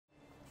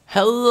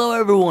Hello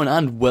everyone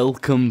and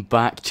welcome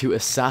back to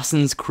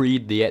Assassin's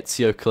Creed the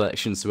Ezio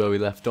collection. So where we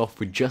left off,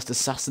 we just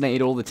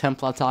assassinated all the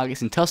Templar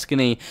targets in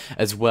Tuscany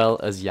as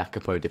well as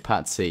Jacopo de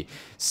Pazzi.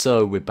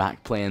 So we're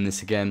back playing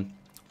this again.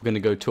 We're going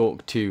to go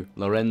talk to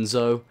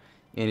Lorenzo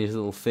in his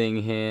little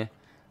thing here,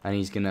 and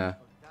he's going to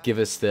give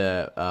us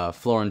the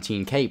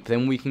Florentine cape.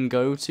 Then we can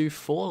go to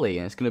Forlì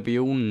and it's going to be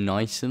all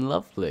nice and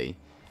lovely.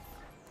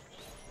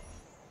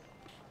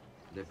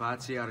 The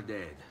Pazzi are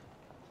dead.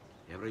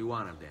 Every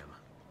one of them.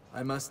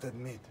 I must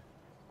admit,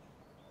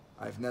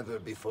 I've never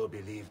before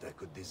believed I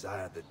could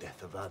desire the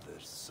death of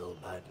others so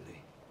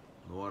badly.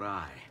 Nor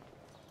I.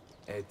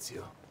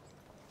 Ezio,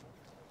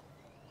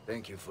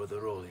 thank you for the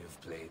role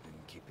you've played in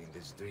keeping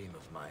this dream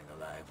of mine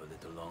alive a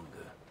little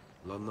longer.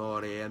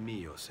 L'onore è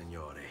mio,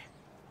 signore.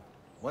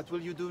 What will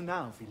you do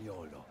now,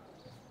 figliolo?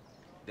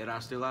 There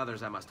are still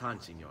others I must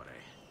hunt, signore.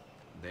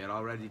 They are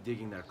already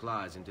digging their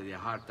claws into the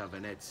heart of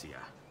Venezia.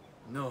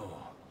 No.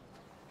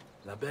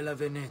 La bella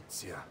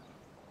Venezia.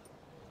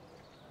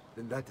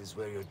 Then that is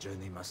where your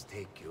journey must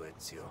take you,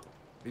 Ezio.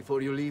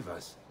 Before you leave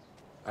us,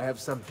 I have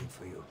something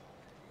for you.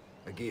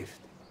 A gift.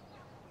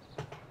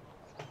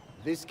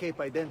 This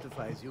cape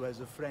identifies you as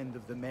a friend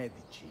of the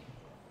Medici.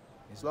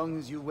 As long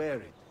as you wear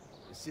it,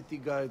 the city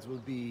guards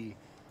will be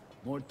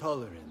more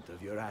tolerant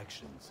of your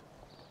actions.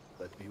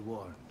 But be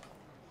warned,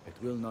 it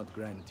will not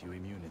grant you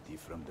immunity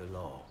from the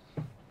law.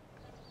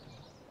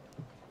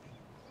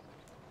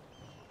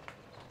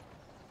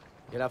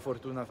 Che la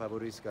fortuna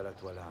favorisca la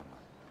tua lama.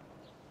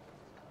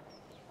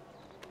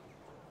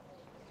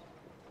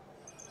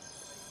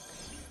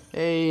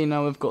 Hey,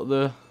 now we've got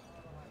the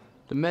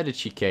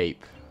Medici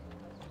cape.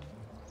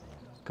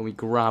 Can we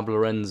grab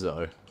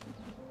Lorenzo?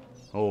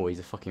 Oh, he's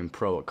a fucking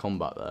pro at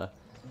combat there.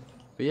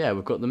 But yeah,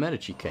 we've got the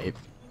Medici cape,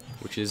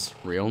 which is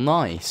real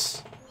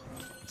nice.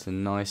 It's a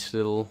nice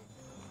little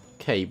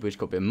cape, which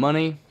got a bit of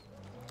money.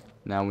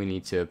 Now we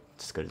need to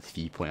just go to the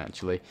viewpoint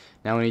actually.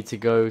 Now we need to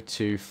go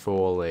to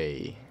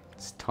Forlì.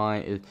 It's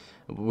time.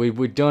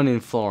 We're done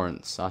in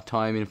Florence. Our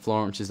time in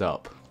Florence is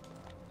up.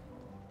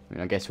 I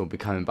mean, I guess we'll be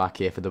coming back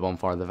here for the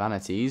Bonfire of the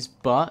Vanities,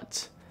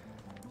 but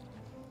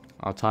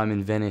our time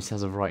in Venice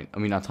as of right, I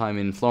mean our time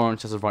in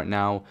Florence as of right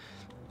now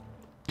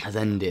has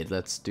ended.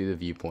 Let's do the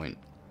viewpoint.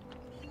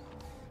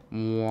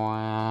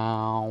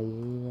 Wow,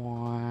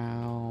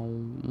 wow,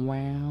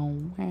 wow,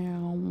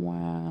 wow,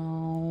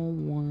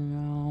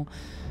 wow,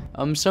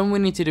 wow. Something we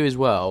need to do as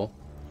well.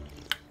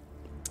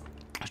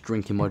 I was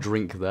drinking my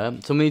drink there.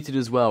 Something we need to do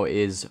as well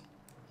is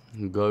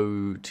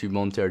go to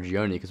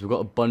Montergione because we've got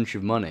a bunch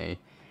of money.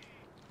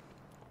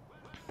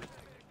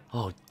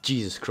 Oh,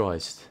 Jesus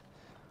Christ.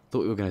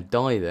 Thought we were going to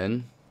die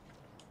then.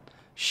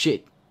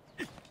 Shit.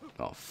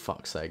 Oh,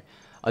 fuck's sake.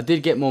 I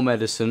did get more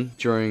medicine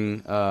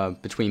during,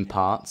 between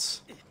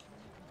parts.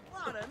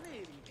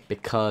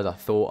 Because I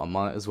thought I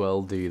might as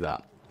well do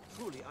that.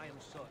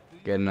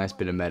 Get a nice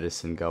bit of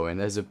medicine going.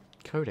 There's a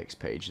codex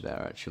page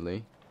there,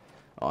 actually.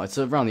 Oh, it's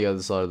around the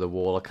other side of the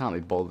wall. I can't be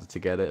bothered to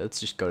get it. Let's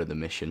just go to the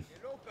mission.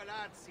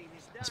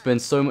 I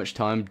spend so much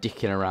time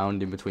dicking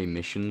around in between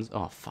missions.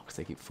 Oh, fuck,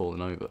 they keep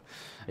falling over.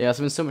 Yeah, I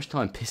spend so much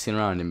time pissing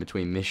around in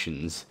between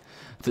missions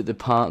that the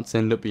parts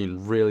end up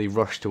being really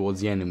rushed towards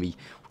the end, and we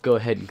go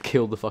ahead and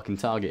kill the fucking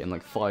target in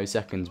like 5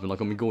 seconds. We're like,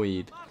 oh my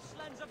god.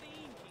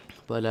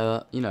 But,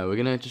 you know, we're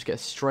going to just get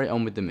straight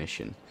on with the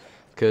mission.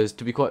 Because,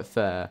 to be quite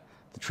fair,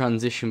 the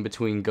transition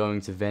between going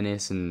to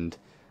Venice and...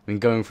 I mean,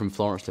 going from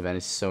Florence to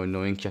Venice is so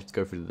annoying because you have to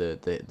go through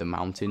the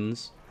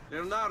mountains.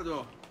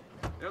 Leonardo!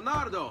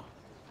 Leonardo!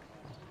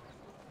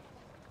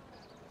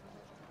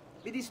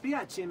 Mi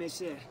dispiace,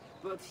 messer,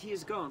 but he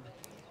is gone.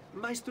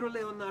 Maestro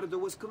Leonardo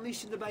was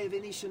commissioned by a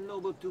Venetian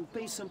noble to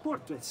paint some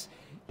portraits.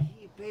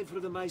 He paid for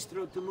the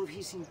maestro to move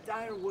his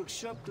entire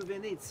workshop to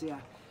Venezia.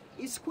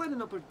 It's quite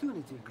an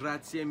opportunity.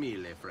 Grazie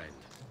mille, friend.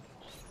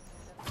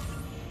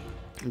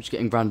 I'm just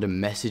getting random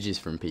messages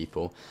from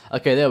people.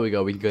 Okay, there we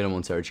go. We can go to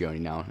Montergione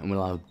now, and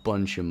we'll have a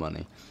bunch of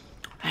money.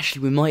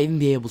 Actually, we might even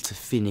be able to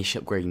finish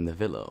upgrading the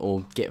villa,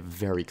 or get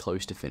very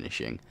close to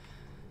finishing.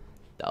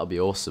 That'll be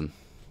awesome.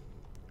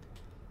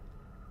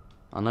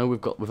 I know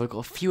we've got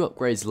a few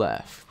upgrades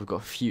left. We've got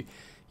a few.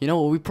 You know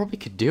what? We probably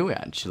could do it.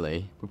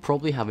 Actually, we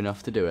probably have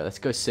enough to do it. Let's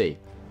go see.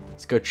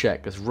 Let's go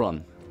check. Let's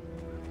run.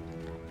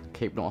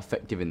 Cape not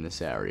effective in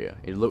this area.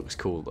 It looks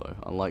cool though.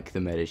 I like the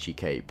Medici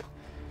cape.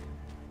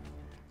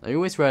 I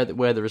always wear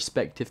the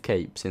respective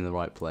capes in the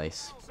right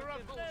place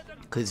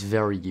because it's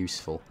very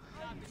useful.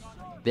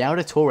 The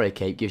Auditore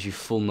cape gives you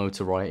full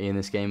notoriety in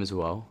this game as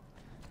well.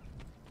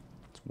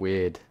 It's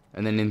weird.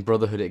 And then in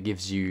Brotherhood it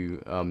gives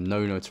you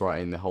no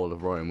notoriety in the whole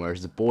of Rome,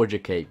 whereas the Borgia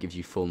cape gives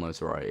you full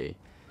notoriety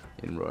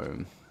in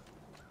Rome.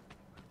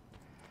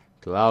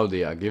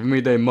 Claudia, give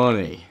me the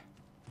money.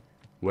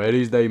 Where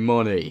is the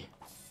money?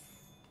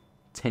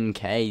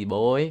 10k,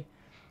 boy.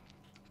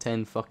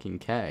 10 fucking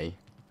k.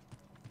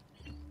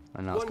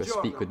 And now let's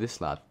go speak with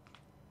this lad.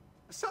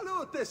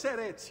 Salute, Ser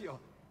Ezio.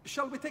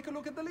 Shall we take a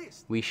look at the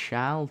list? We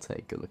shall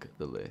take a look at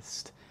the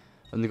list.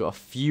 And they've got a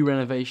few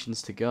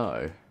renovations to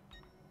go.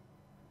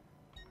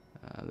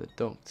 The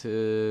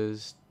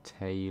doctors,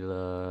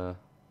 Tailor.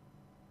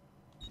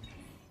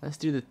 Let's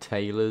do the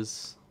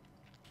tailors.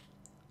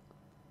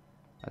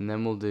 And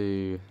then we'll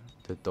do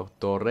the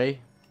dottore.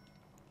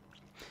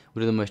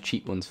 We'll do the most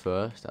cheap ones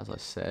first, as I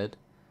said.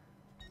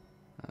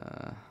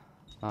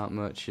 Art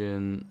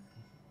merchant.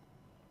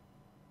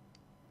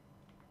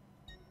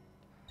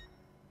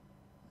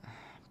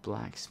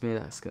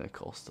 Blacksmith, that's going to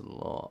cost a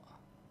lot.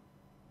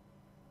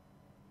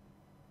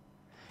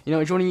 You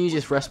know, do you want to use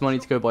this rest money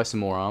to go buy some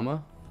more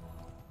armor?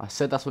 I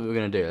said that's what we were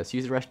going to do. Let's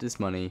use the rest of this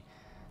money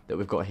that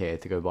we've got here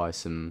to go buy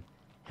some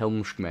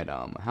Helmschmed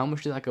armor. How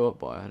much did that go up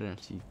by? I don't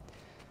actually...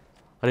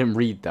 I didn't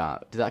read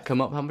that. Did that come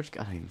up? How much?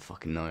 I don't even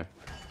fucking know.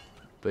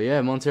 But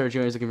yeah,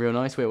 Monteriggioni is looking real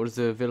nice. Wait, what does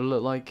the villa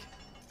look like?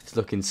 It's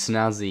looking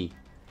snazzy.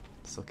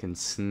 It's looking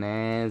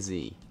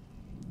snazzy.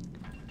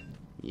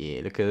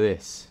 Yeah, look at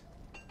this.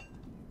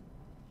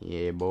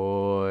 Yeah,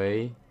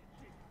 boy.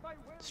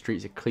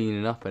 Streets are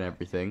cleaning up and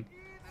everything.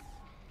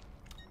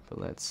 But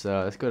let's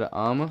go to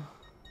armor.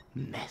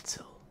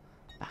 Metal.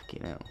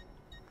 Backing out.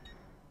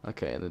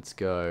 Okay, let's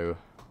go.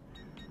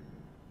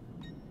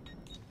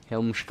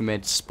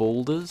 Helmschmed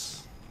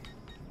Spaulders.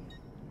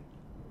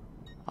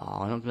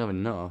 Oh, I'm not gonna have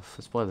enough.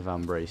 Let's buy the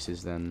Van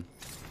Braces then.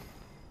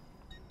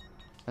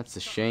 That's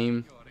a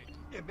shame.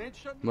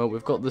 Well,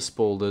 we've got the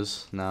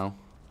Spaulders now.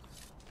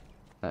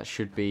 That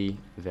should be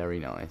very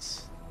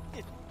nice.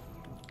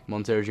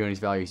 Monteriggioni's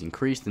value's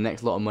increased. The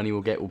next lot of money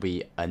we'll get will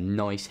be a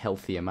nice,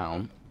 healthy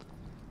amount.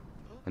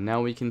 And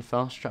now we can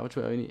fast travel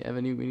to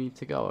wherever we need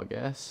to go, I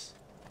guess.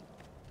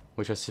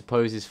 Which I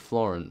suppose is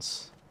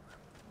Florence.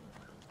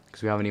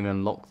 Because we haven't even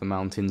unlocked the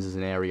mountains as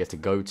an area to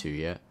go to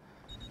yet.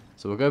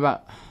 So we'll go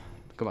back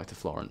to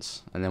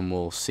Florence. And then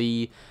we'll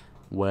see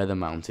where the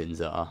mountains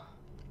are.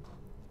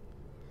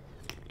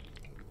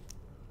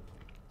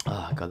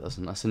 Oh god, that's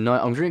a nice...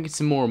 I'm drinking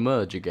some more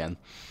Emerge again.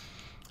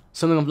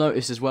 Something I've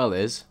noticed as well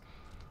is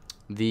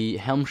the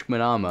Helmschmed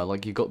armor,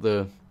 like you've got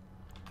the...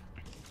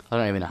 I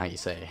don't even know how you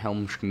say it,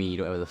 Helmschmed,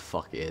 whatever the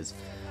fuck it is.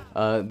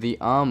 The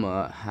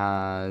armor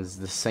has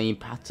the same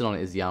pattern on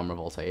it as the armor of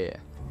Altair.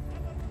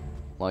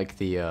 Like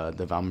the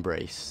Van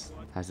Brace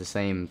has the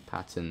same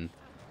pattern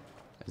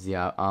as the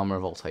armor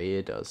of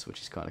Altair does,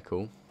 which is kind of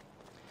cool.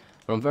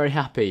 But I'm very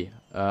happy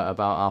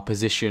about our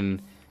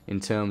position in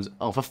terms...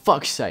 Oh, for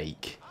fuck's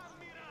sake!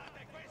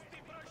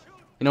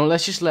 You know,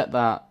 let's just let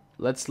that...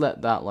 Let's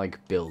let that,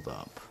 like, build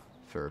up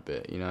for a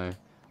bit, you know?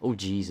 Oh,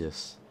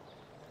 Jesus.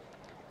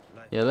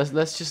 Yeah,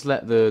 let's just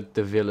let the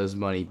villa's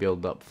money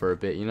build up for a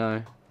bit, you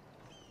know?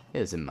 It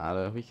doesn't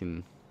matter. We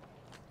can...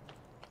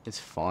 It's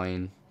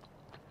fine.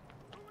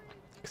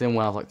 Because then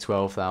we'll have, like,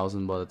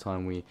 12,000 by the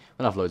time we'll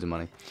have loads of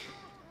money.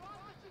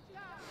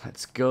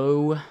 Let's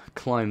go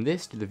climb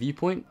this to the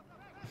viewpoint.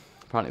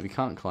 Apparently we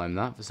can't climb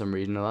that for some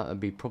reason. That'd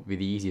be probably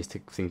the easiest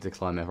thing to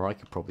climb ever. I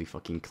could probably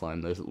fucking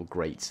climb those little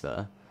grates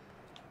there.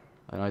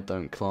 And I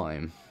don't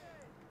climb.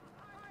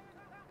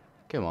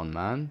 Come on,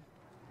 man.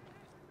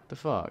 The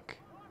fuck?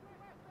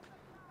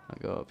 I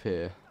go up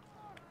here.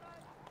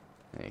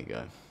 There you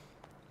go.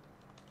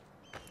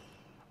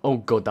 Oh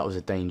god, that was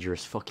a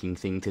dangerous fucking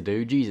thing to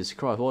do. Jesus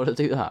Christ, why did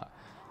I do that?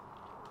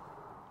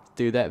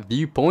 Do that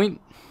viewpoint.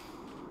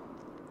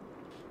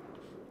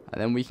 And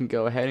then we can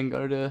go ahead and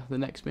go to the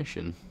next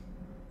mission.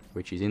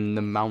 Which is in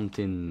the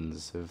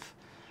mountains of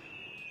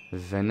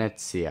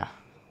Venezia.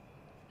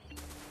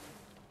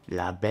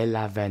 La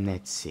Bella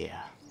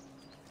Venezia.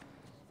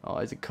 Oh,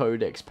 it's a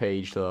codex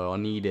page though. I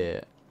need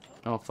it.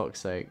 Oh, fuck's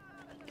sake.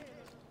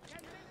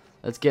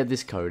 Let's get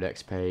this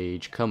codex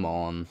page. Come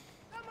on.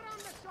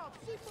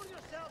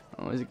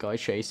 Oh, there's a guy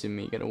chasing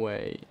me. Get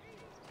away.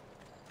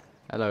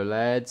 Hello,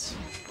 lads.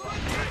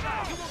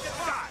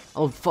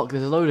 Oh, fuck.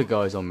 There's a load of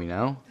guys on me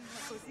now.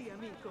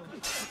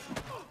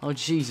 Oh,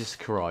 Jesus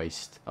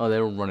Christ. Oh,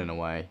 they're all running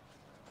away.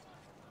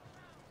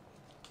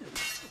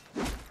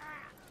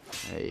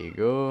 There you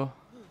go.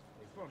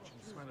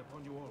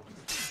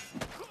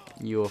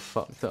 You're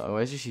fucked up. Oh,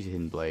 let's just use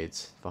hidden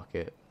blades. Fuck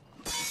it.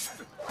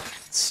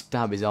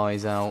 Stab his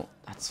eyes out.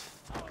 That's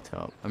fucked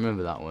up. I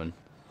remember that one.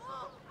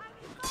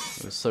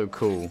 It was so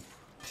cool.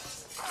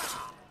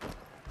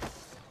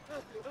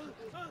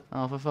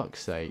 Oh, for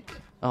fuck's sake.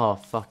 Oh,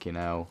 fucking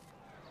hell.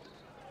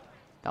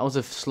 That was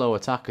a slow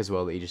attack as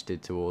well that he just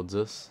did towards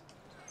us.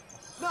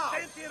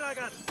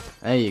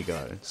 There you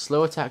go.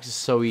 Slow attacks are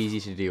so easy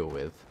to deal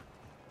with.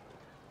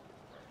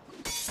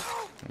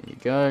 There you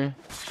go.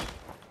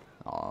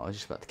 Oh, I was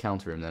just about to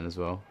counter him then as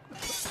well.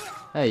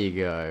 There you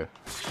go.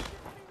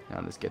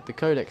 Now let's get the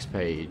codex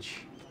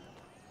page.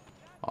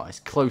 Oh, it's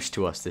close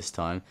to us this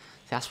time.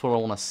 That's what I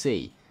want to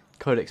see.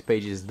 Codex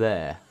page is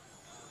there.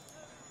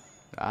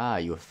 Ah,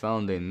 you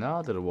found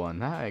another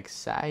one. How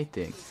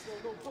exciting.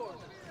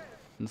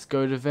 Let's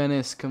go to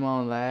Venice. Come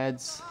on,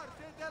 lads.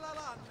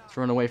 Let's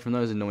run away from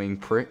those annoying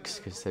pricks,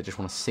 because they just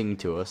want to sing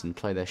to us and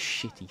play their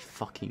shitty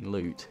fucking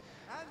lute.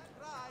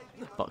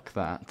 Fuck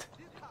that.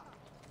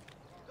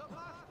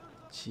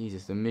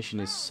 Jesus, the mission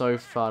is so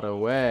far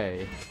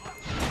away.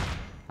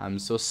 I'm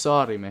so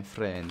sorry, my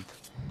friend.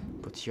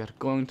 But you're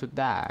going to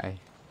die.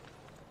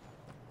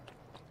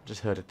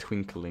 Just heard a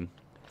twinkling.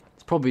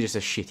 It's probably just a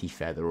shitty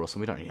feather or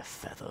something. We don't need a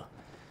feather.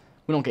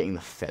 We're not getting the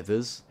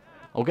feathers.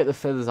 I'll get the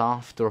feathers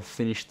after I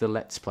finish the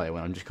Let's Play,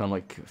 when I'm just kind of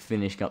like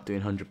finishing up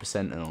doing 100%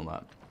 and all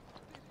that.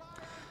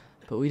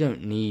 But we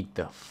don't need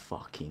the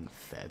fucking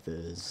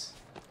feathers.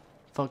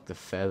 Fuck the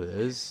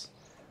feathers.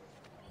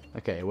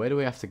 Okay, where do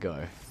we have to go?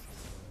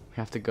 We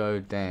have to go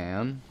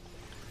down.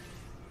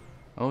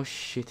 Oh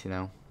shit, you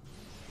know.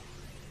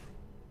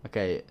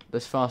 Okay,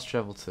 let's fast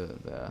travel to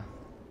there.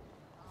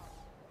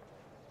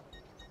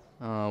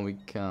 Oh, we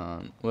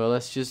can't. Well,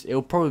 let's just...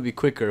 It'll probably be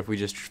quicker if we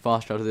just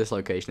fast travel to this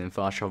location and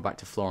fast travel back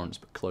to Florence,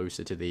 but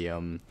closer to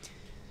the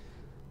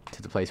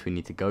place we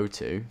need to go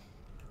to.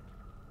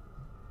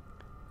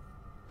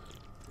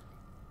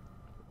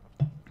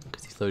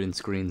 Because these loading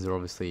screens are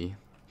obviously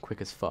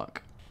quick as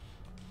fuck.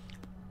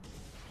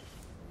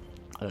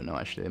 I don't know,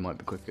 actually. They might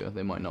be quicker.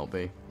 They might not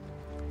be.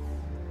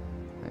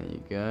 There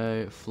you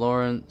go.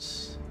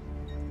 Florence.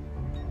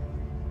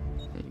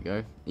 There you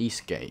go.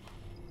 Eastgate.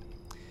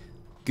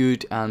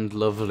 Good and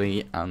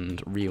lovely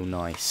and real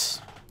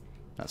nice.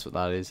 That's what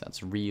that is.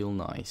 That's real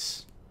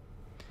nice.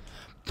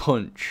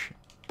 Punch.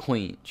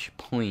 Punch.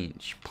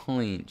 Punch.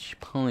 Punch.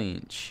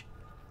 Punch.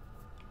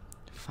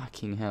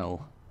 Fucking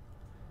hell.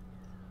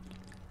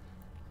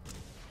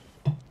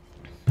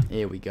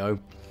 Here we go.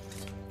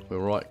 We're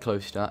right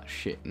close to that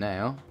shit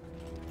now.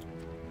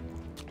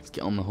 Let's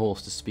get on the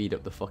horse to speed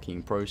up the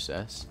fucking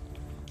process.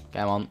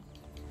 Come on.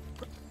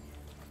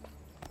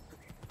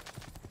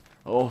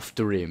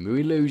 After him.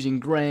 We're losing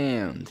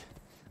ground.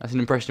 That's an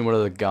impression of one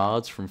of the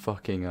guards from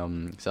fucking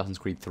Assassin's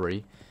Creed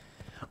 3.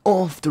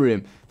 After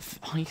him.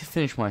 I need to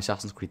finish my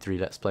Assassin's Creed 3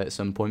 Let's Play at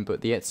some point, but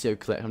the Ezio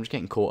collection... I'm just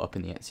getting caught up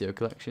in the Ezio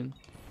collection.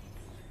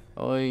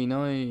 Oi,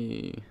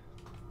 no.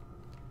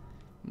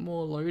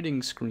 More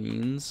loading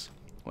screens.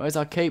 Where's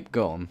our cape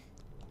gone?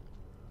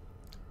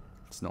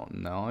 It's not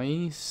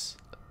nice.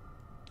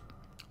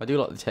 I do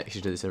like the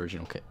textures of this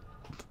original cape.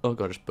 Oh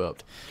god, I just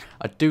burped.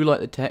 I do like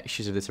the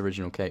textures of this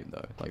original cape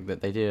though. Like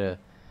that, they did a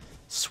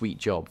sweet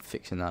job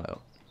fixing that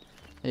up.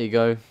 There you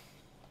go.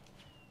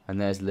 And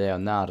there's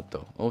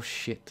Leonardo. Oh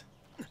shit.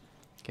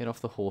 Get off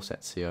the horse,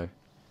 Ezio.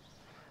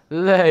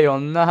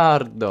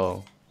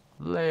 Leonardo.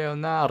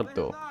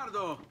 Leonardo.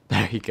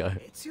 There you go.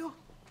 Ezio?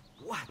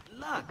 What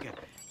luck!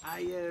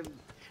 I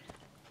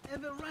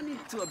ever run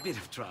into a bit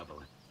of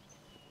trouble.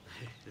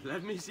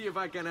 Let me see if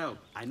I can help.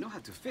 I know how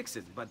to fix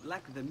it, but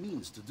lack the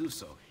means to do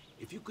so.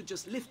 If you could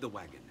just lift the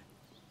wagon.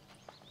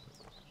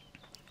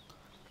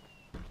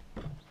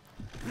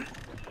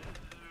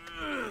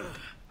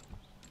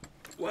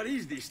 What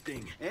is this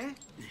thing? Eh?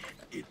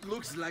 It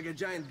looks like a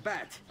giant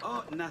bat.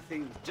 Oh,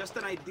 nothing. Just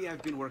an idea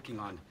I've been working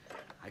on.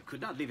 I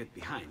could not leave it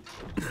behind.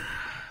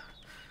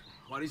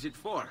 What is it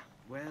for?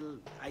 Well,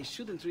 I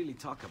shouldn't really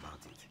talk about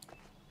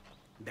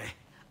it.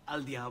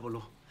 Al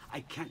diavolo.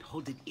 I can't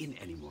hold it in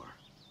anymore.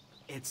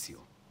 Ezio,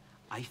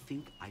 I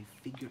think I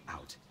figured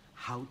out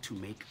how to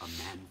make a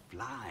man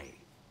fly.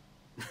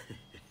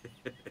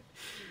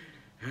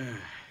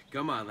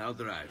 Come on, I'll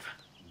drive.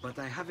 But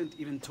I haven't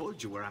even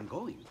told you where I'm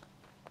going.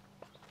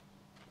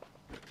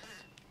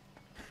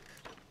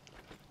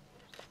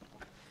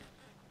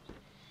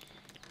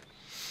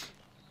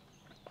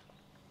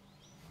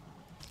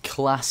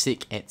 Classic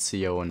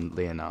Ezio and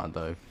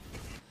Leonardo.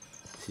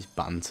 This is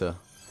banter.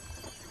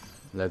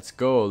 Let's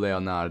go,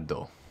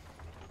 Leonardo.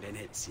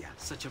 Venezia,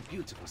 such a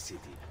beautiful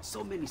city.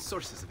 So many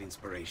sources of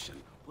inspiration.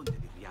 Ponte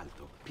di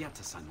Rialto,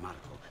 Piazza San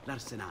Marco,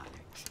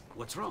 l'Arsenale.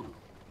 What's wrong?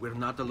 We're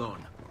not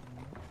alone.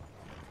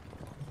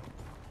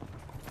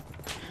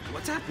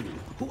 What's happening?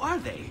 Who are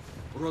they?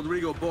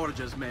 Rodrigo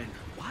Borgia's men.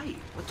 Why?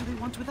 What do they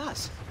want with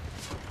us?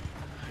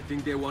 I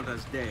think they want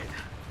us dead.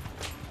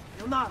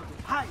 Leonardo,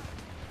 hide!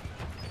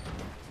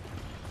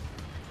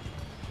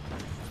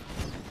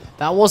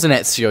 That wasn't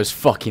Ezio's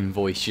fucking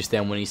voice just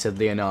then when he said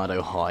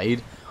Leonardo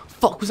hide.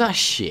 Fuck was that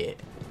shit?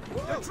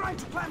 They're trying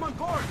to climb on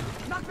board.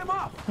 Knock them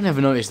off. I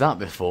never noticed that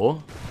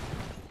before.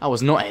 That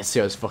was not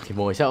Ezio's fucking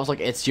voice. That was like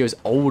Ezio's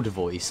old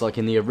voice, like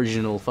in the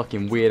original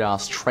fucking weird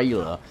ass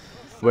trailer,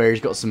 where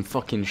he's got some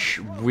fucking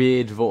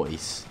weird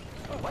voice.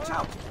 Watch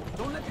out.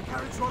 Don't let the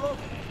carriage roll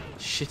over.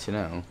 Shitting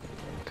hell.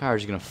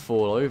 Carriage is gonna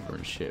fall over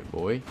and shit,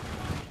 boy.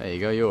 There you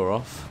go, you're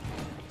off.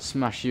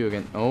 Smash you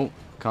again. Oh,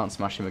 can't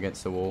smash him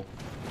against the wall.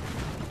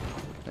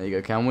 There you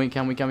go, can we?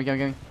 Can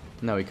we?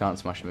 No, we can't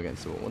smash him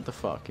against the wall. What the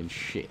fucking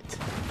shit?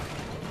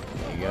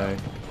 There you go.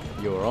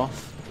 You're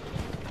off.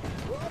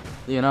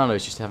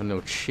 Leonardo's just having a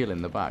little chill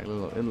in the back.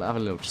 Having a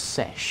little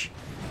sesh.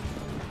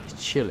 He's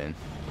chilling.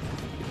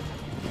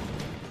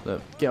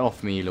 Look, get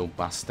off me, you little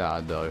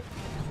bastardo.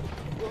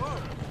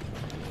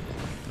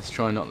 Let's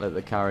try not let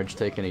the carriage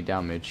take any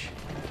damage.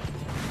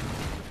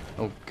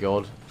 Oh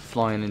god.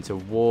 Flying into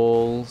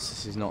walls.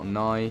 This is not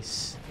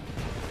nice.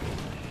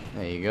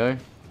 There you go.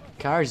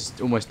 Carriage is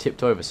almost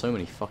tipped over so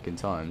many fucking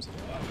times.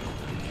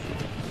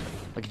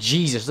 Like,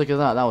 Jesus, look at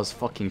that. That was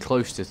fucking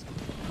close to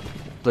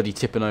bloody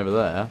tipping over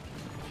there.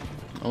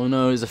 Oh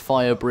no, there's a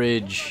fire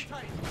bridge.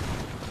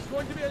 It's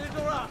going to be a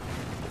little rough.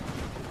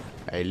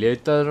 A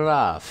little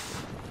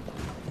rough.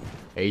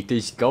 It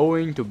is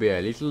going to be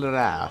a little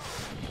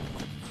rough.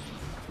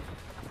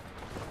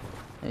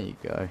 There you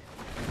go.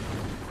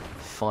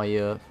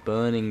 Fire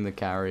burning the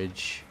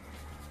carriage.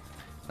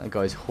 That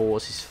guy's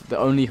horse is the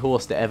only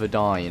horse to ever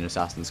die in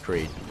Assassin's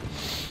Creed.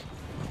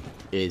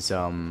 Is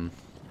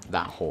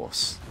that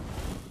horse.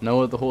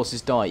 No other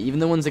horses die. Even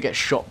the ones that get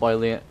shot by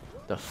The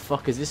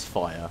fuck is this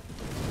fire?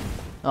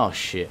 Oh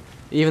shit.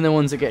 Even the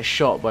ones that get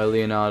shot by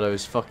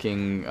Leonardo's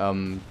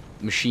fucking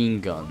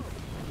machine gun.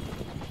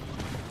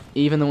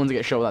 Even the ones that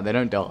get shot with that, they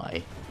don't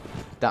die.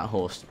 That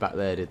horse back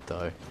there did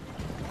though.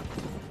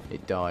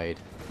 It died.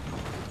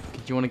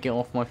 Do you want to get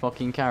off my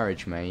fucking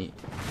carriage, mate?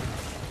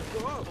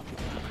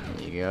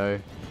 There you go.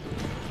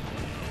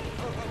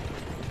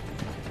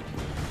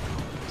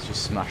 Let's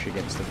just smash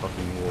against the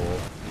fucking wall.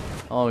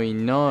 Oh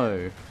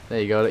no!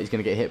 There you go. He's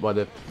gonna get hit by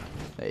the.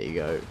 There you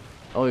go.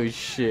 Oh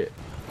shit!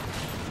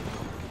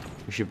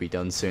 We should be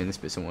done soon. This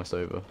bit's almost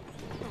over.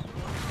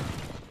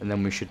 And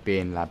then we should be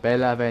in La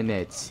Bella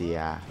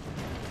Venezia,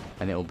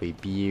 and it'll be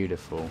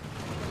beautiful.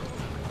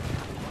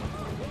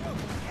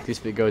 This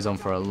bit goes on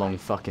for a long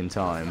fucking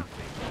time.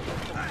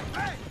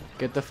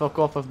 Get the fuck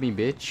off of me,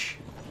 bitch.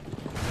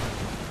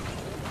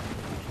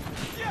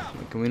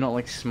 Can we not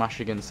like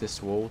smash against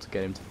this wall to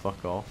get him to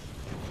fuck off?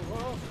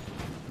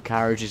 The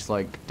carriage is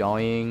like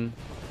dying.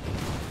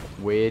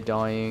 We're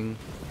dying.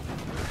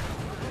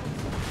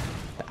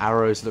 The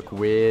arrows look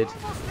weird.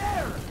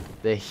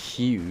 They're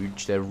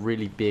huge. They're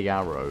really big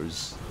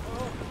arrows.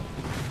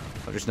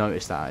 I just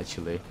noticed that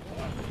actually.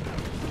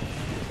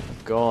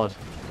 God.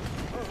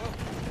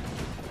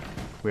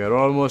 We are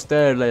almost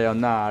there,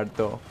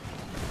 Leonardo.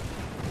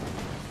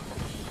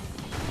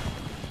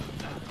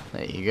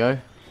 There you go.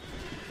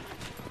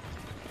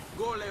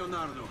 Go,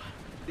 Leonardo.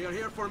 They are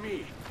here for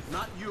me,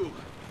 not you.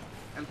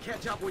 I'll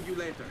catch up with you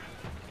later.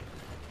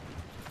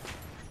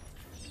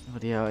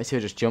 But yeah, Ezio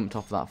just jumped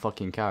off that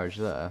fucking carriage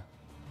there.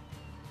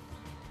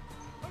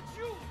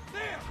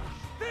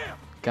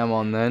 Come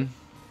on then.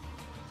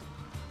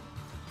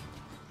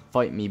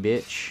 Fight me,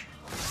 bitch.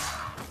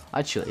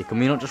 Actually, can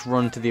we not just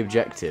run to the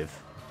objective?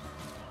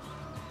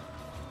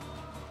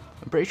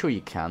 I'm pretty sure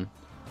you can.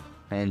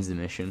 That ends the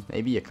mission.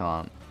 Maybe you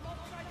can't.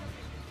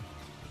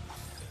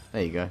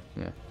 There you go,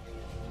 yeah.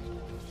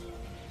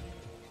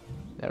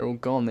 They're all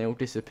gone, they all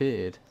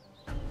disappeared.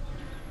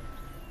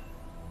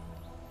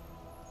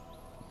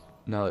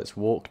 Now let's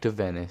walk to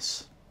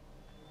Venice.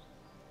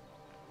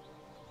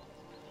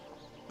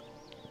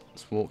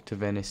 Let's walk to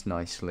Venice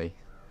nicely.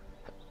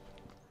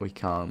 We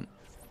can't.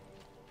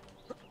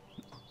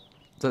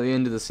 Is that the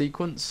end of the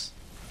sequence?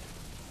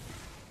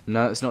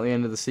 No, it's not the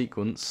end of the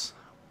sequence.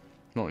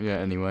 Not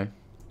yet, anyway.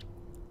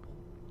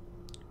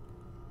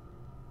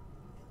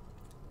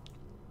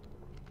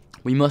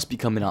 We must be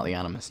coming out the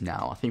Animus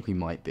now. I think we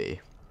might be.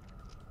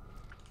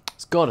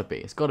 It's gotta be.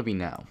 It's gotta be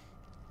now.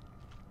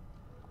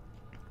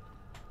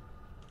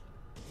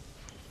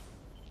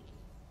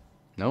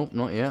 Nope,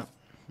 not yet.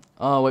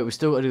 Oh, wait, we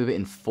still gotta do the bit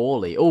in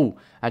Forlì. Oh,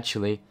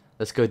 actually,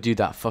 let's go do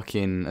that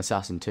fucking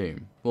Assassin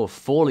Tomb. Well,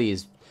 Forlì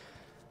is...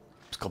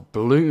 It's got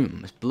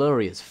bloom. It's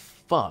blurry as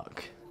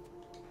fuck.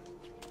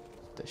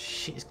 What the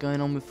shit is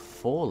going on with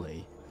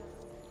Forlì?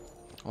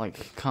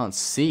 Like, can't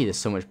see. There's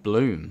so much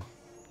bloom.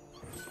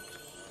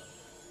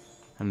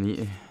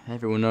 And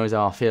everyone knows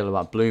how I feel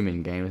about bloom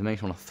in games. It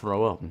makes me want to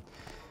throw up. And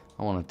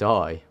I want to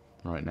die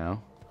right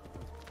now.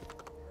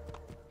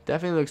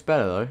 Definitely looks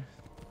better though.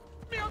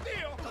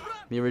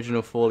 The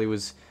original Forlì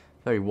was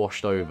very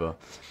washed over.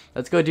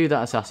 Let's go do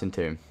that Assassin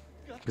Tomb.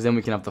 Because then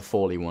we can have the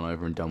Forlì one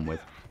over and done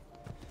with.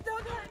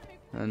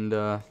 And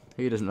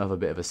who doesn't love a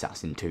bit of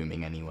Assassin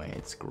Tombing anyway?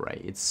 It's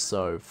great. It's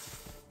so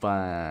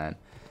fun.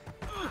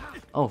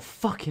 Oh,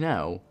 fucking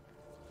hell.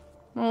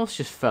 Almost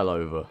just fell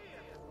over.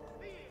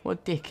 What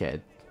a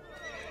dickhead.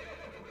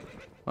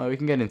 Well, we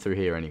can get in through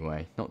here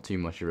anyway. Not too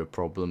much of a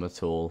problem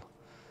at all.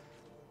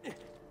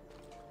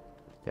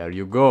 There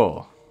you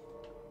go.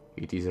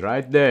 It is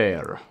right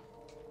there.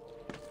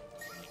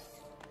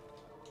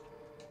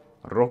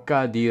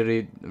 Rocca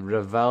di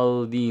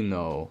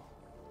Rivaldino.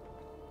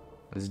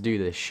 Let's do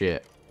this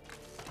shit.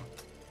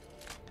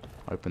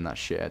 Open that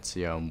shit,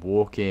 Ezio, and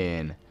walk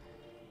in.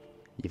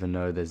 Even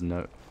though there's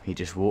no... He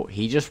just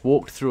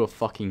walked through a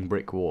fucking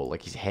brick wall.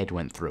 Like his head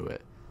went through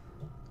it.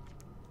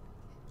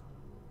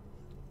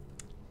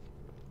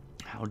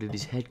 How did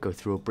his head go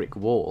through a brick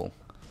wall?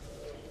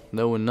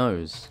 No one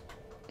knows.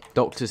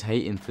 Doctors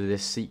hate him for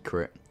this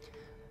secret.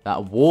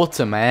 That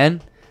water,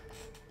 man,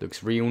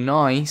 looks real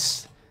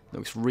nice.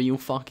 Looks real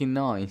fucking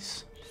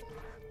nice.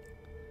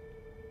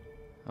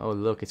 Oh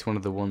look, it's one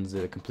of the ones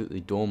that are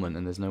completely dormant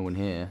and there's no one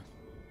here.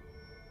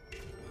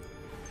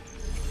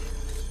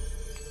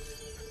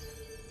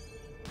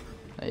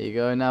 There you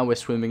go, now we're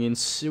swimming in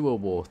sewer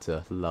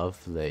water.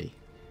 Lovely.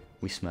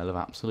 We smell of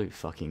absolute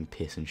fucking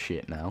piss and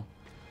shit now.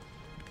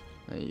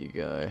 There you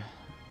go.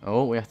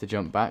 Oh, we have to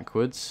jump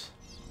backwards.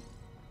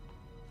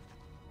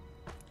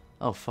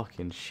 Oh,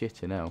 fucking shit,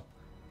 hell.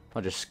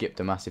 I just skipped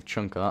a massive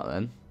chunk of that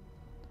then.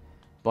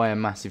 By a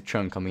massive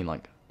chunk, I mean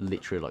like,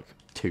 literally like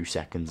 2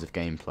 seconds of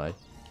gameplay.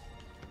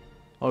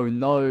 Oh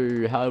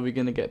no, how are we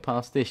going to get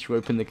past this? You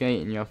open the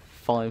gate and you have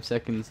 5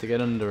 seconds to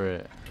get under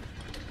it.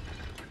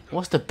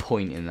 What's the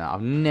point in that?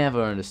 I've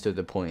never understood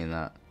the point in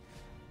that.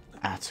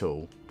 At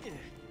all.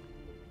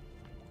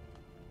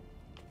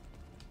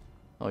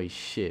 Oh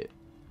shit.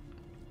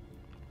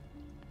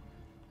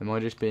 Am I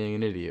just being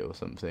an idiot or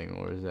something?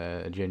 Or is there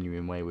a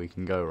genuine way we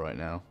can go right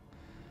now?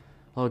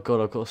 Oh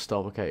god, I've got to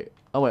stop. Okay.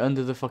 Oh wait,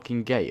 under the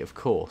fucking gate, of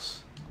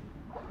course.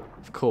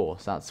 Of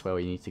course, that's where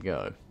we need to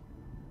go.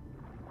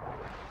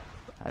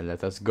 And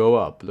let us go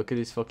up. Look at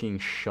his fucking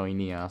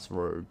shiny ass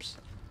robes.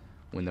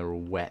 When they're all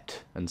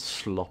wet and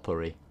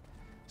sloppery.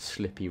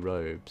 Slippy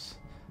robes.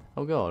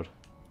 Oh god.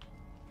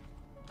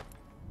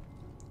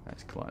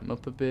 Let's climb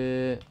up a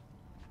bit.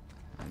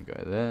 And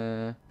go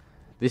there.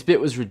 This bit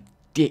was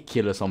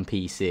ridiculous on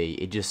PC.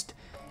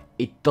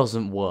 It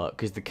doesn't work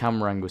because the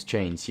camera angle's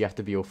changed. So you have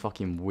to be all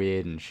fucking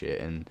weird and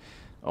shit. And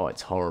oh,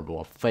 it's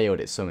horrible. I've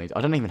failed it so many times.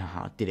 I don't even know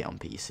how I did it on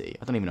PC.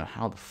 I don't even know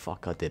how the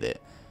fuck I did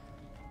it.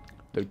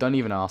 Look, don't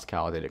even ask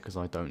how I did it, because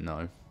I don't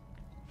know.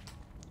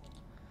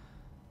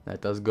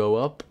 Let us go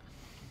up.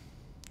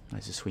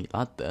 There's a sweet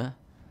lad there.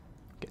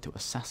 Get to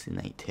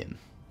assassinate him.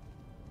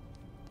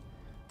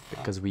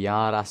 Because we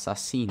are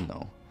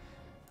assassino.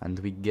 And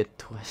we get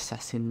to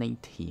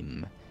assassinate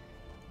him.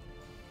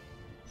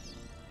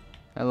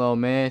 Hello,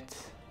 mate.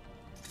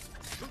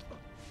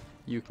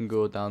 You can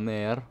go down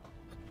there.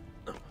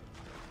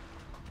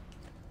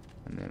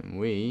 And then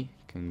we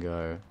can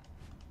go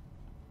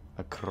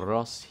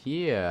across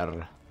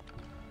here.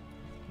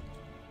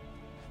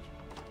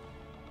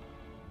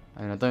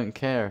 And I don't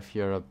care if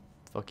you're a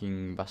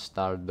fucking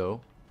bastardo.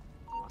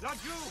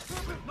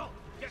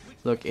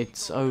 Look,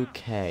 it's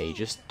okay.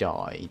 Just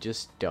die.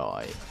 Just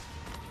die.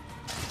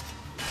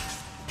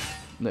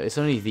 Look, it's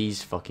only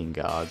these fucking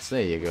guards.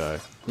 There you go.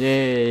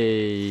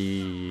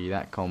 Yay!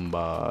 That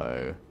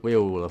combo. We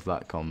all love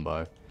that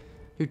combo.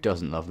 Who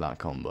doesn't love that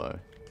combo?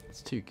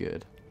 It's too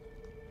good.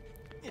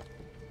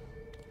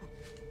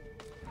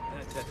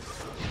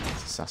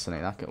 Let's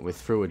assassinate that guy. We're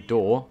through a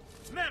door.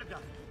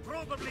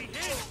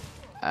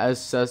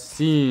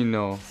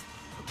 Assassino.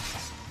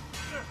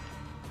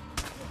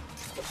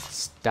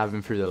 Stab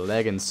him through the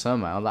leg and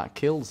somehow that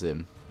kills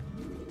him.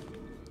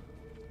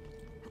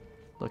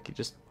 Look, it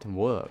just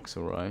works,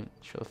 alright.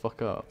 Shut the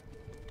fuck up.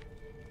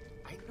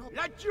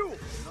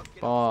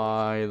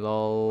 Bye,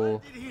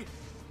 lol.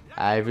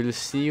 I will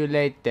see you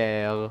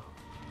later.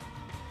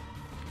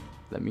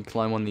 Let me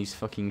climb on these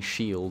fucking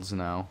shields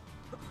now.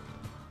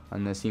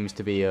 And there seems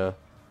to be a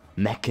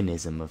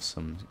mechanism of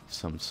some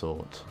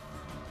sort.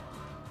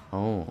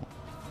 Oh.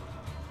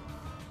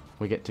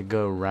 We get to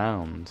go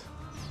round.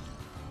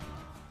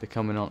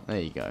 Becoming on. There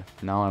you go.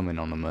 Now I'm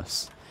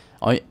anonymous.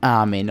 I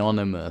am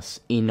anonymous.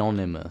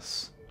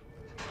 Anonymous.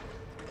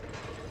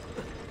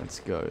 Let's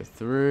go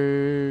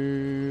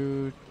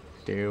through.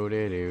 Do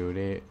do do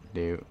do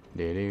do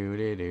do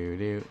do do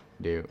do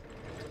do.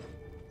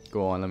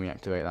 Go on, let me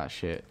activate that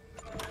shit.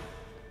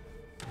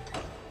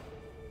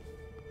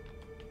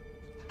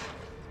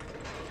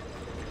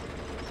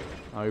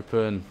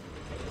 Open.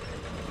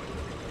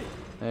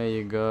 There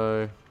you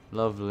go.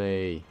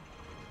 Lovely.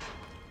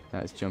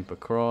 Let's jump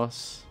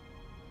across.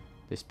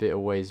 This bit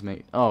always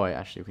makes... Oh wait,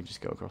 actually we can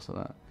just go across like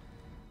that.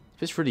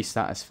 It's really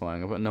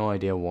satisfying. I've got no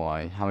idea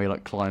why. How he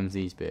like climbs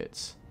these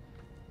bits.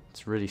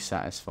 It's really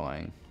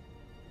satisfying.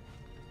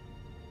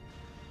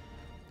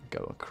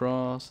 Go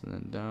across and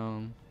then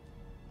down.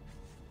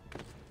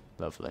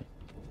 Lovely.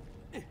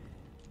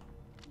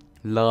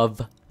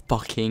 Love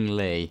fucking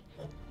Lee.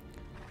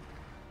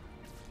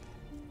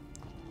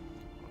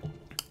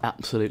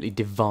 Absolutely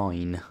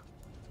divine.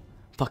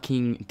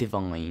 Fucking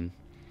divine.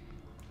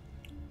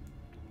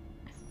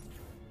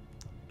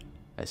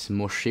 There's some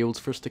more shields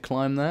for us to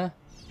climb there.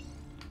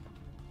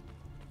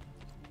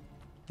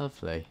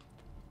 Lovely.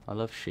 I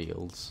love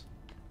shields.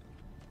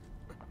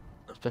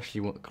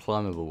 Especially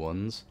climbable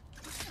ones.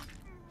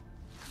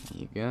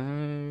 There you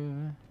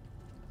go.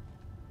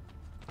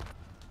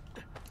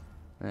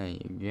 There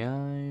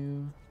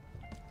you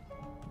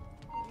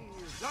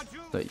go.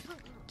 But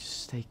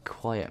just stay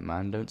quiet,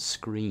 man. Don't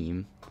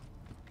scream.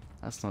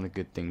 That's not a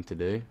good thing to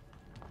do.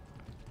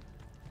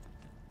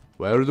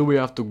 Where do we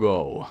have to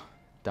go?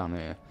 Down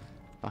here.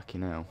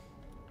 Fucking hell.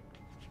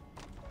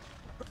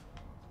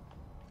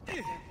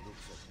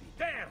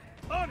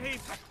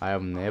 I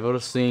have never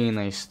seen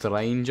a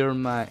stranger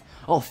man.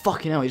 Oh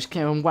fucking hell, he just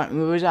came and whacked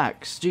me with his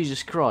axe.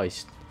 Jesus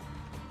Christ.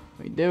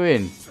 What are you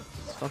doing?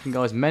 This fucking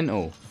guy's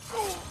mental.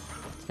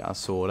 Get our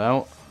sword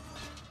out.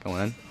 Come on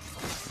then.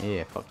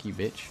 Yeah, fuck you,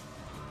 bitch.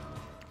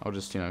 I'll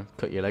just, you know,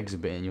 cut your legs a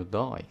bit and you'll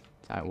die.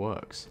 That's how it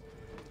works.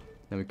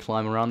 Then we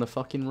climb around the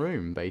fucking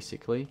room,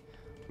 basically.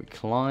 We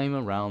climb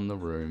around the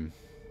room.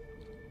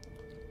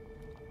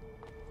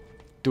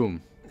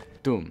 Doom.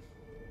 Doom.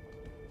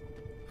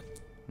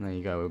 And there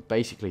you go. We're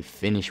basically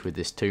finished with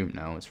this tomb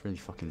now. It's really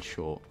fucking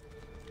short.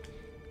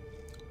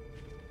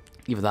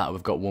 Either that or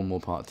we've got one more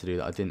part to do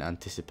that I didn't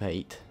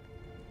anticipate.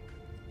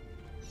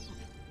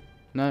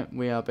 No,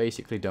 we are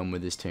basically done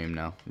with this tomb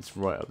now. It's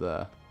right up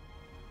there.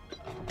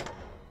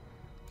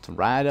 It's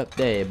right up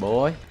there,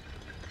 boy.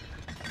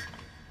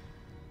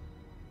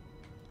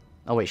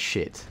 Oh wait,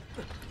 shit.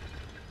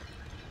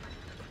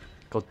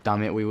 God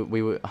damn it,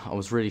 I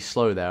was really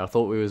slow there. I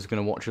thought we was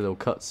gonna watch a little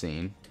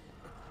cutscene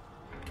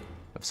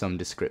of some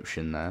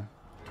description there.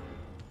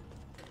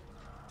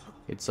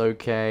 It's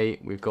okay,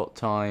 we've got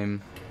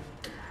time.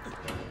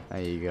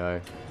 There you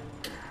go.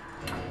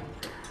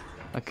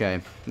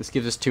 Okay, this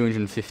gives us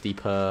 250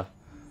 per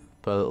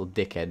little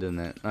dickhead, doesn't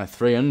it?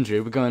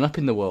 300, we're going up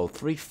in the world.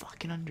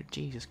 300,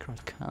 Jesus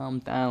Christ, calm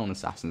down,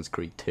 Assassin's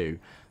Creed 2.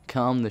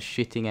 Calm the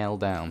shitting hell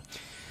down.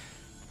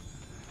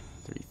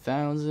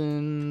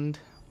 3,000.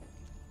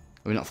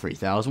 I mean, not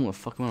 3,000, what the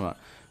fuck am I about?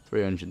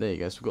 300, there you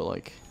go, so we've got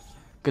like,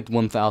 good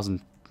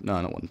 1,000,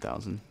 no, not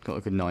 1,000. Got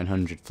a good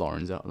 900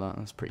 florins out of that,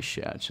 that's pretty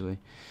shit, actually.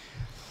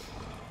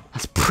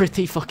 That's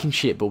pretty fucking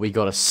shit, but we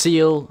got a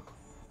seal.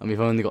 And we've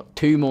only got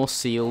 2 more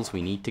seals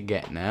we need to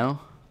get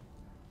now.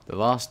 The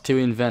last 2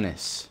 in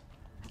Venice.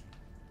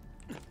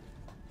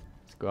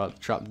 Let's go out the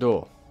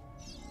trapdoor.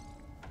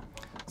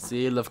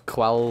 Seal of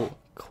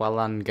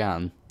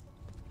Qualangan.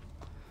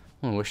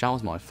 Oh, I wish that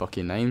was my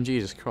fucking name.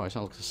 Jesus Christ,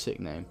 that looks a sick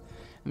name.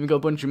 And we got a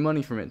bunch of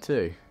money from it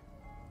too.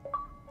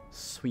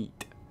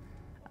 Sweet.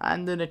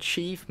 And an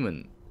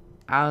achievement.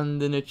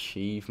 And an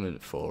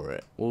achievement for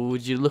it. Well,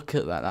 would you look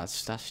at that?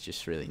 That's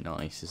just really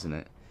nice, isn't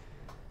it?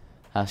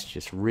 That's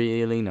just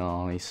really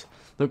nice.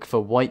 Look for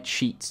white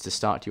sheets to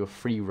start your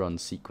free run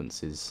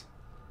sequences.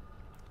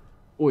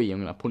 Oi, I'm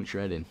gonna punch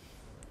your head in.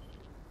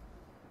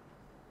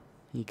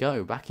 Here you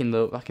go, back in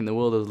the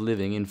world of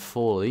living in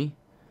Forley.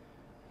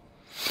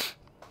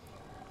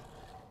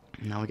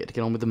 Now we get to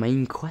get on with the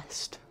main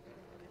quest.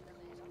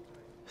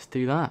 Let's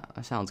do that.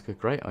 That sounds like a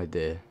great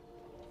idea.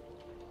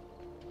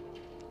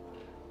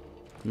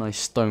 Nice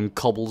stone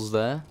cobbles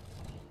there.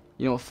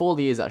 You know what,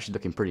 Forley is actually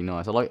looking pretty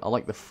nice. I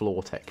like the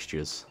floor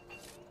textures.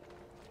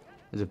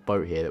 There's a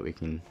boat here that we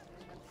can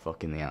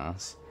fuck in the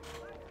ass.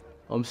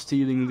 I'm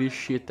stealing this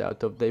shit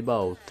out of the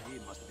boat.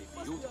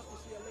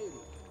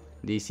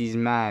 This is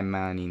my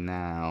money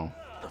now.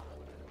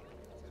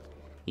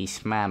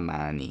 It's my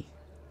money.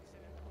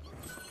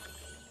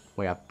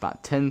 We have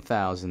about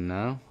 10,000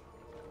 now.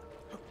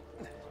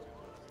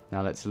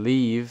 Now let's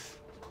leave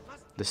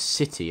the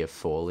city of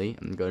Forley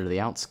and go to the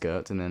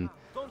outskirts and then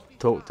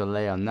talk to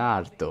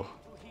Leonardo.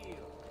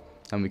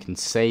 And we can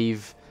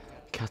save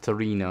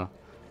Caterina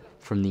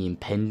from the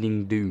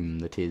impending doom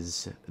that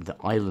is the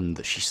island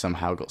that she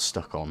somehow got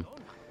stuck on.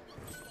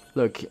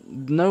 Look,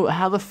 no,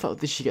 how the fuck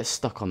did she get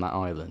stuck on that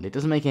island? It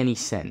doesn't make any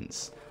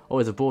sense. Oh,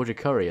 there's a border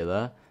courier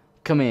there.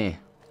 Come here.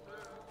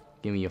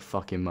 Give me your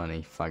fucking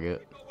money,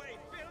 faggot.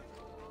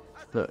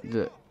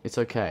 Look, it's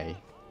okay.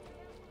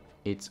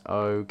 It's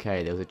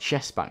okay. There was a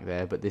chest back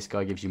there, but this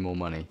guy gives you more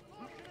money.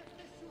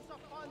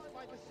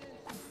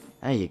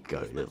 There you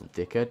go, little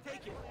dickhead.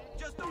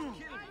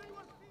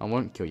 I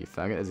won't kill you,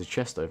 faggot. There's a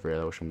chest over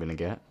here, which I'm gonna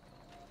get.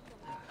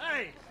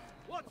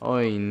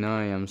 Oi, no,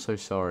 I'm so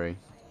sorry.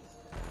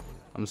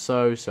 I'm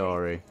so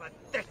sorry.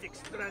 Pathetic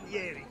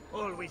stranieri,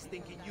 always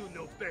thinking you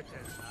know better.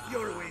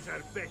 Your ways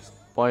are best.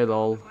 Bye,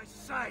 lol.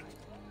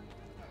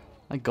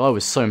 That guy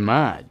was so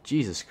mad.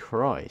 Jesus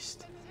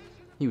Christ.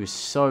 He was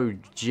so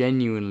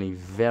genuinely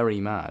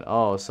very mad.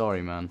 Oh,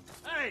 sorry, man.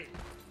 Hey,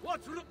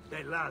 what's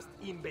the last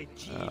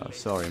imbecile? Oh,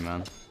 sorry,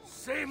 man.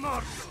 Say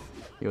more.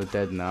 You're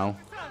dead now.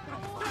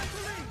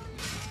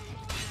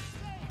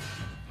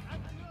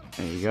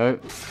 There you go.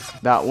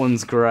 That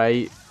one's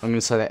great. I'm going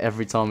to say that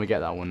every time we get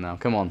that one now.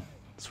 Come on.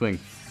 Swing.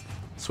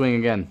 Swing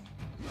again.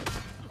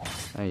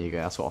 There you go.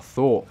 That's what I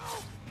thought.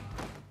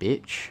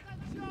 Bitch.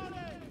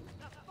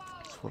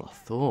 That's what I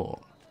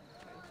thought.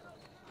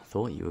 I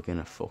thought you were going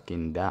to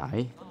fucking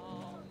die.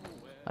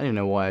 I didn't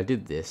know why I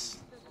did this.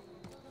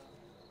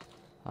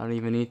 I don't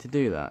even need to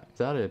do that. Is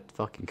that a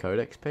fucking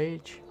codex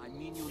page?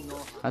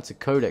 That's a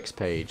codex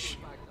page,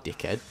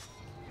 dickhead.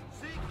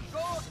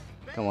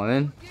 Come on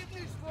in.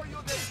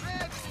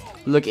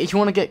 Look, if you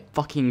want to get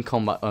fucking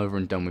combat over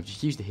and done with,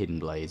 just use the hidden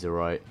blades,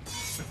 alright?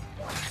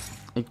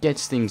 It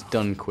gets things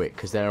done quick,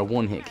 because they're a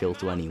one-hit kill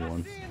to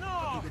anyone.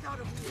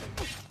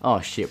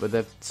 Oh shit, but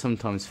they're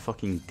sometimes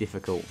fucking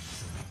difficult.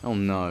 Oh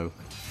no.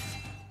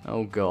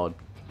 Oh god.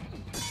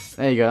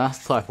 There you go, that's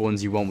the type of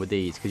ones you want with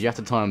these, because you have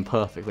to time them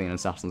perfectly in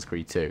Assassin's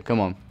Creed 2. Come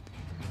on.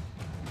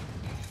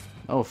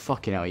 Oh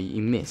fucking hell, he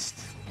missed.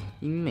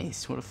 He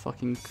missed, what a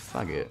fucking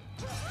faggot.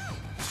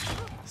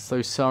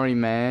 So sorry,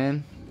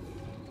 man.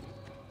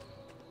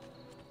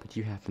 But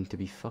you happen to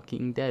be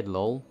fucking dead,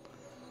 lol.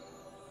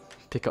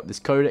 Pick up this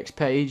codex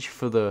page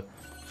for the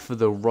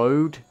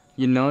road,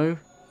 you know?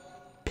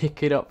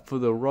 Pick it up for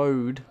the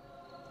road.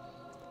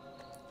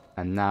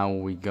 And now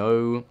we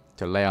go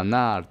to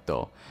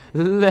Leonardo.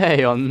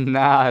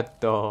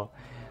 Leonardo!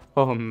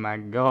 Oh my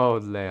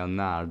god,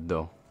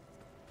 Leonardo.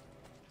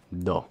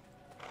 Do.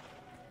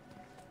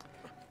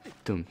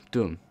 Dum,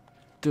 dum,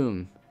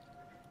 dum.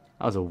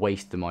 That was a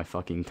waste of my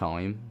fucking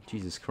time.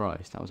 Jesus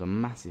Christ, that was a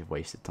massive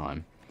waste of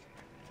time.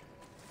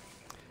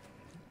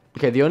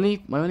 Okay,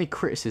 my only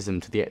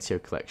criticism to the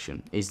Ezio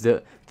collection is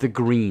that the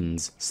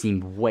greens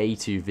seem way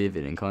too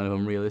vivid and kind of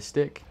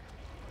unrealistic.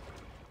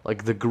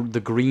 Like the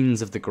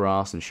greens of the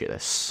grass and shit, they're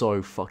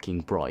so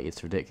fucking bright,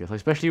 it's ridiculous.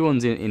 Especially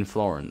ones in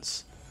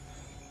Florence.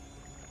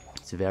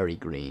 It's very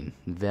green,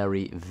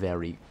 very,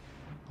 very.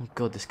 Oh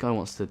god, this guy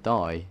wants to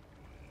die.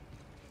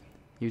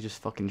 He was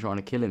just fucking trying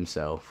to kill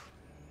himself.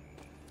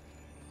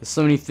 There's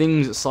so many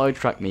things that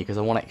sidetrack me because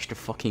I want extra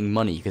fucking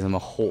money because I'm a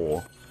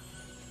whore.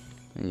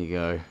 There you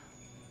go.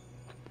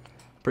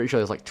 Pretty sure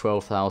there's like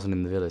 12,000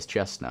 in the villa's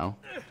chest now.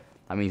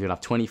 That means we'll have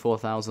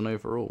 24,000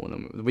 overall.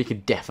 And we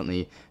could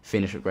definitely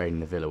finish upgrading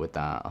the villa with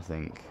that, I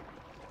think.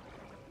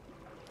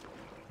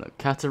 Look,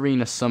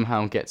 Katerina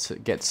somehow gets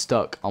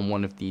stuck on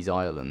one of these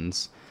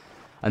islands.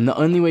 And the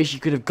only way she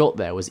could have got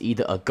there was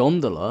either a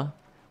gondola,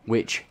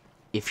 which,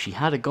 if she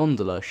had a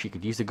gondola, she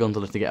could use the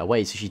gondola to get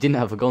away. So she didn't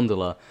have a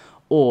gondola,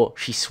 or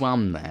she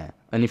swam there.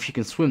 And if she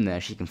can swim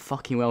there, she can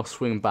fucking well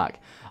swim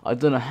back. I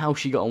don't know how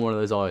she got on one of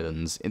those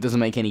islands. It doesn't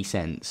make any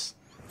sense.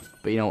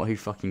 But you know what, who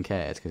fucking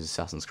cares, because it's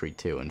Assassin's Creed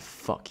 2, and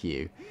fuck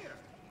you.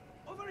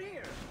 Over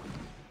here.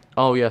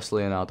 Oh yes,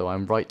 Leonardo,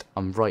 I'm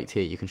right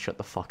here, you can shut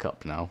the fuck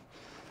up now.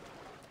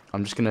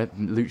 I'm just gonna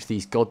loot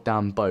these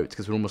goddamn boats,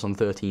 because we're almost on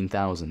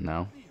 13,000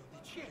 now.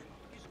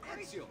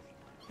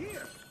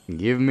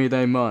 Give me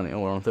the money.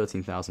 Oh, we're on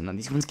 13,000 now.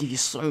 These ones give you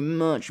so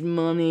much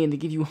money, and they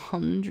give you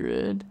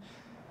 100.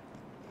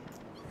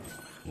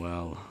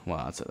 Well,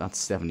 that's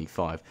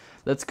 75.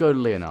 Let's go to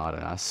Leonardo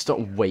now. Stop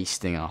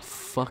wasting our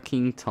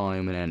fucking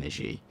time and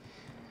energy.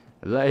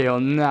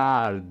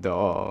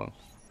 Leonardo!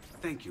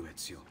 Thank you,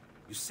 Ezio.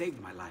 You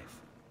saved my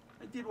life.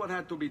 I did what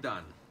had to be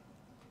done.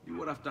 You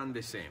would have done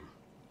the same.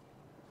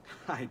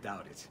 I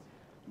doubt it.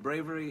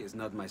 Bravery is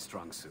not my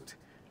strong suit.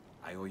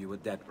 I owe you a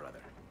debt,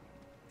 brother.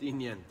 Di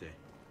niente.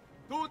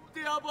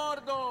 Tutti a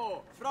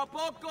bordo! Fra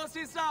poco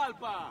si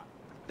salpa!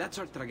 That's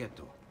our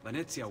traghetto.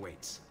 Venezia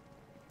waits.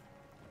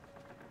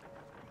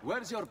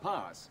 Where's your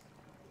pass?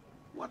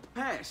 What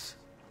pass?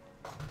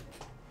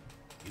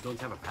 You don't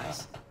have a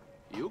pass?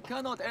 You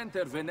cannot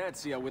enter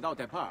Venezia without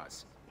a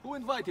pass. Who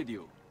invited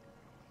you?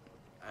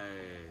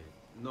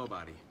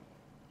 Nobody.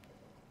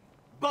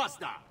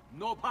 Basta!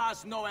 No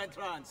pass, no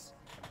entrance.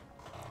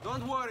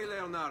 Don't worry,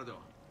 Leonardo.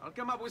 I'll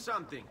come up with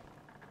something.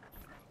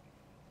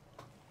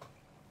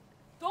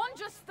 Don't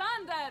just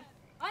stand there.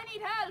 I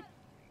need help.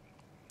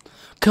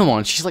 Come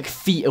on, she's like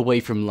feet away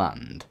from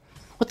land.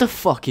 What the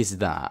fuck is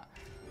that?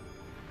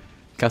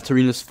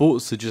 Katerina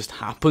Sforza just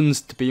happens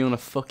to be on a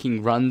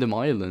fucking random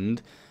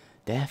island.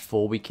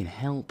 Therefore, we can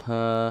help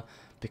her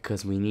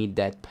because we need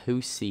that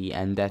pussy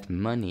and that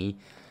money.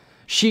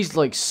 She's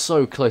like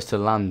so close to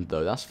land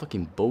though. That's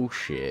fucking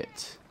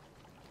bullshit.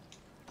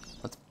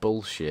 That's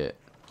bullshit.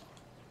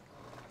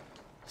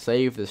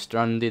 Save the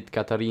stranded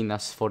Katerina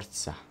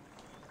Sforza.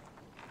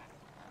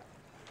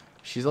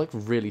 She's like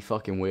really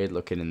fucking weird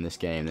looking in this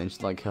game. Then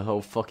she's like her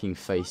whole fucking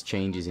face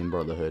changes in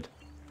Brotherhood.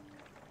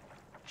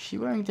 Is she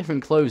wearing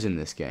different clothes in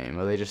this game?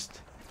 Or are they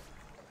just...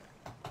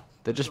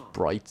 They're just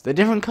bright. They're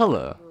different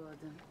colour.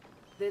 Good.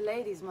 The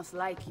ladies must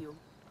like you.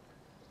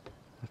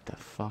 What the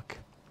fuck?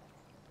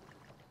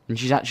 And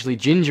she's actually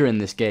ginger in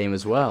this game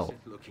as well.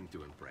 Looking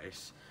to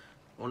impress.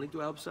 Only to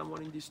help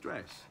someone in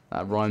distress.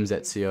 That rhymes,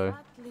 Ezio.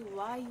 Exactly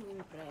why you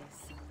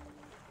impress.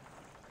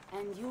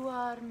 And you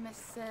are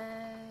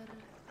Messer...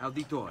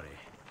 Auditore.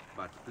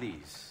 But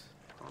please,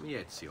 call me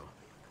Ezio.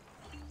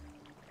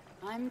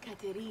 I'm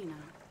Caterina.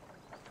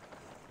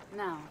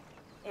 Now,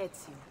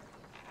 Ezio.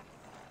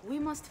 We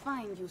must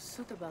find you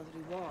suitable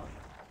reward.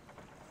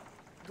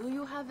 Do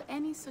you have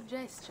any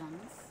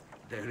suggestions?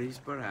 There is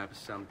perhaps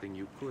something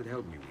you could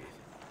help me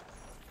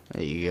with.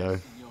 There you go.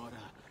 Signora,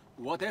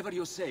 whatever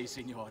you say,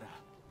 Signora.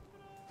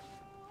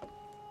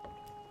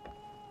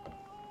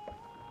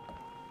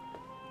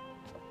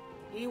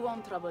 He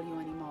won't trouble you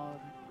anymore.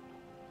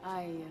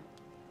 I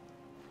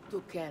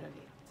took care of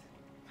it.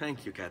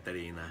 Thank you,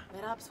 Caterina.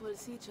 Perhaps we'll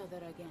see each other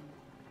again.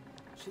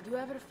 Should you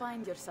ever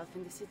find yourself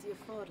in the city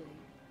of Forli,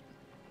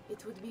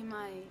 it would be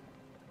my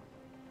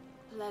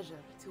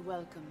pleasure to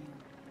welcome you.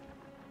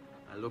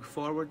 I look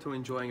forward to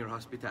enjoying your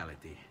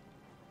hospitality.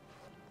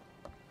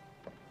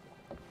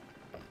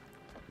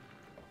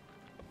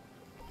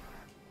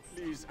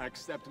 Please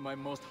accept my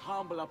most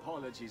humble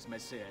apologies,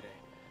 Messere.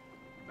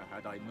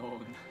 Had I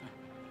known...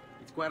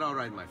 It's quite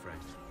alright, my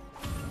friend.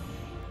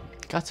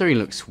 Katerina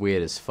looks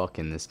weird as fuck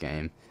in this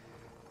game.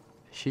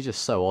 She's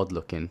just so odd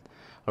looking.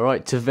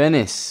 Alright, to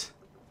Venice.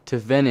 To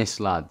Venice,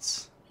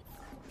 lads.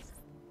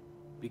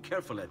 Be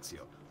careful,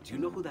 Ezio. Do you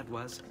know who that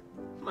was?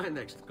 My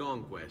next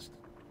conquest.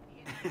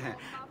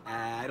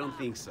 I don't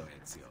think so,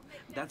 Ezio.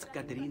 That's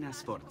Caterina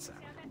Sforza,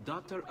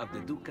 daughter of the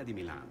Duca di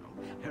Milano.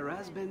 Her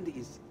husband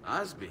is...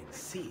 Husband?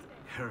 See,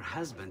 her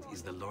husband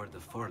is the Lord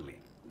of Forli.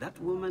 That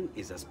woman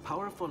is as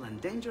powerful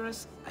and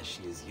dangerous as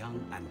she is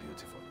young and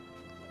beautiful.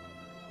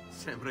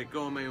 Sempre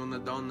come una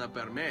donna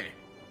per me.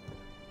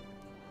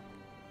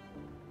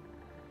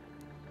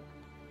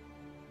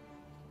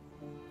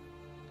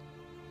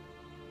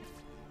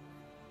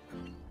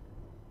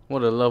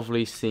 What a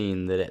lovely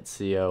scene that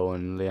Ezio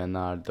and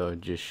Leonardo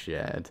just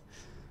shared.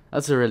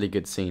 That's a really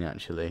good scene,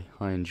 actually.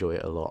 I enjoy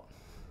it a lot.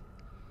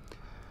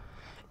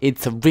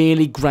 It's a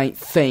really great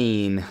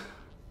scene.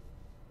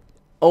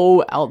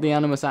 Oh, out the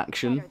animus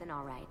action. Better than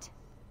all right.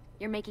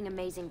 You're making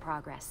amazing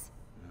progress.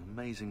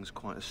 Amazing's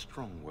quite a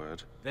strong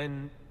word.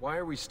 Then why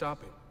are we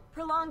stopping?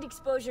 Prolonged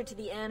exposure to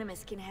the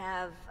animus can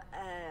have,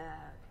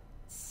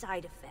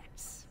 side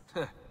effects.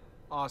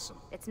 Awesome.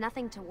 It's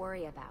nothing to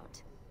worry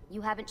about. You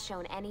haven't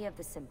shown any of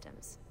the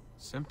symptoms.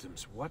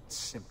 Symptoms? What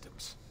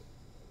symptoms?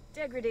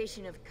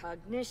 Degradation of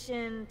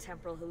cognition,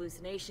 temporal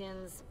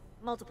hallucinations,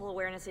 multiple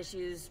awareness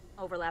issues,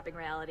 overlapping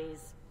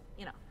realities,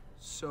 you know.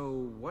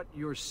 So what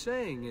you're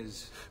saying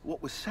is...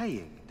 What we're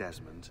saying,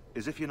 Desmond,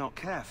 is if you're not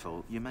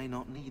careful, you may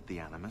not need the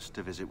animus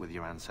to visit with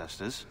your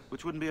ancestors,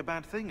 which wouldn't be a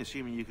bad thing,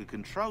 assuming you could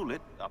control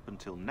it. Up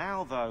until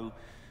now, though,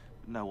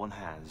 no one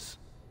has.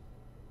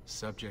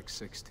 Subject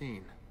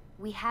 16.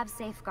 We have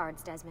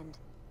safeguards, Desmond.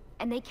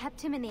 And they kept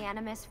him in the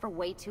animus for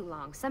way too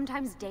long,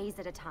 sometimes days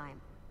at a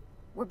time.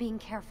 We're being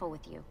careful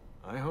with you.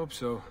 I hope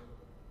so.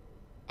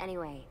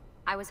 Anyway,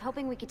 I was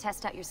hoping we could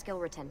test out your skill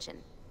retention.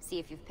 See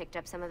if you've picked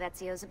up some of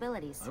Ezio's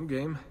abilities. I'm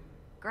game.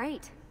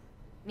 Great.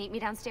 Meet me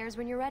downstairs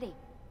when you're ready.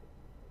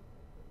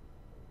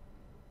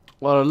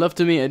 Well, I'd love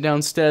to meet her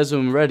downstairs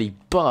when I'm ready,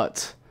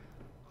 but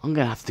I'm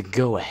going to have to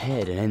go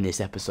ahead and end this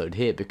episode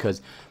here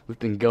because we've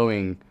been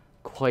going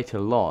quite a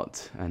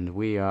lot and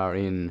we are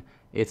in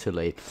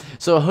Italy.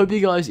 So I hope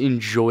you guys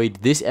enjoyed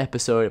this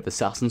episode of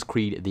Assassin's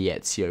Creed The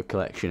Ezio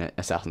Collection at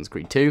Assassin's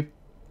Creed 2.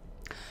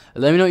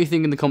 Let me know what you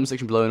think in the comment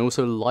section below, and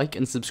also like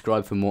and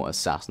subscribe for more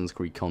Assassin's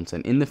Creed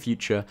content in the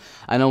future,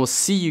 and I will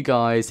see you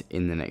guys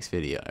in the next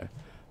video.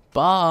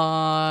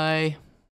 Bye!